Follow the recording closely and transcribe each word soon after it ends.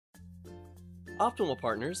Optimal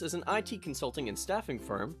Partners is an IT consulting and staffing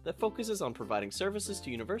firm that focuses on providing services to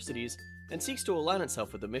universities and seeks to align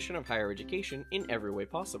itself with the mission of higher education in every way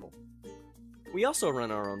possible. We also run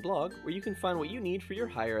our own blog where you can find what you need for your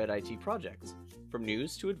higher ed IT projects, from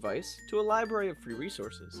news to advice to a library of free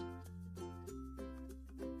resources.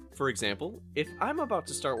 For example, if I'm about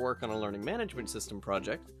to start work on a learning management system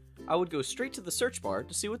project, I would go straight to the search bar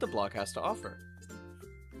to see what the blog has to offer.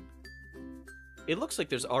 It looks like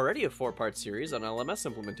there's already a 4-part series on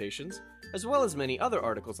LMS implementations, as well as many other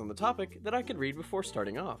articles on the topic that I could read before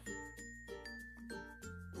starting off.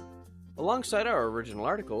 Alongside our original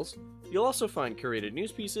articles, you'll also find curated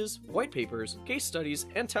news pieces, white papers, case studies,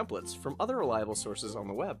 and templates from other reliable sources on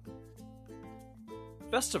the web.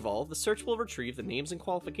 Best of all, the search will retrieve the names and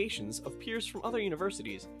qualifications of peers from other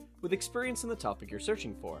universities with experience in the topic you're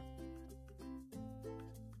searching for.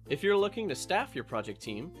 If you're looking to staff your project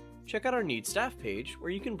team, check out our Need Staff page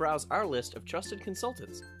where you can browse our list of trusted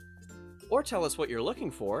consultants. Or tell us what you're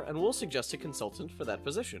looking for and we'll suggest a consultant for that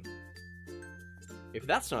position. If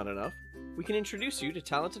that's not enough, we can introduce you to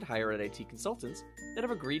talented higher ed IT consultants that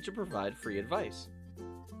have agreed to provide free advice.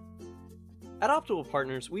 At Optimal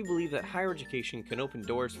Partners, we believe that higher education can open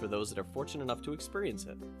doors for those that are fortunate enough to experience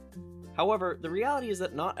it. However, the reality is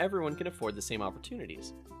that not everyone can afford the same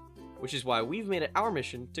opportunities, which is why we've made it our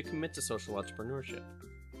mission to commit to social entrepreneurship.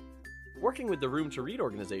 Working with the Room to Read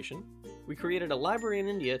organization, we created a library in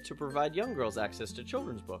India to provide young girls access to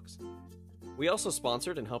children's books. We also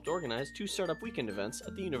sponsored and helped organize 2 startup weekend events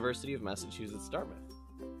at the University of Massachusetts Dartmouth.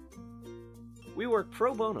 We work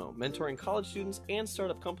pro bono, mentoring college students and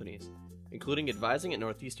startup companies, including advising at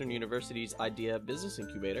Northeastern University's IDEA Business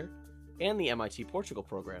Incubator and the MIT Portugal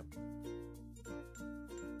program.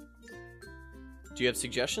 Do you have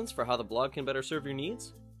suggestions for how the blog can better serve your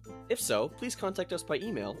needs? If so, please contact us by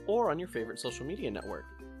email or on your favorite social media network.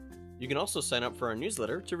 You can also sign up for our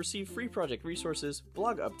newsletter to receive free project resources,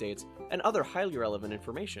 blog updates, and other highly relevant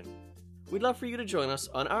information. We'd love for you to join us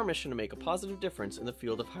on our mission to make a positive difference in the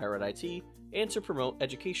field of higher ed IT and to promote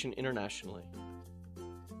education internationally.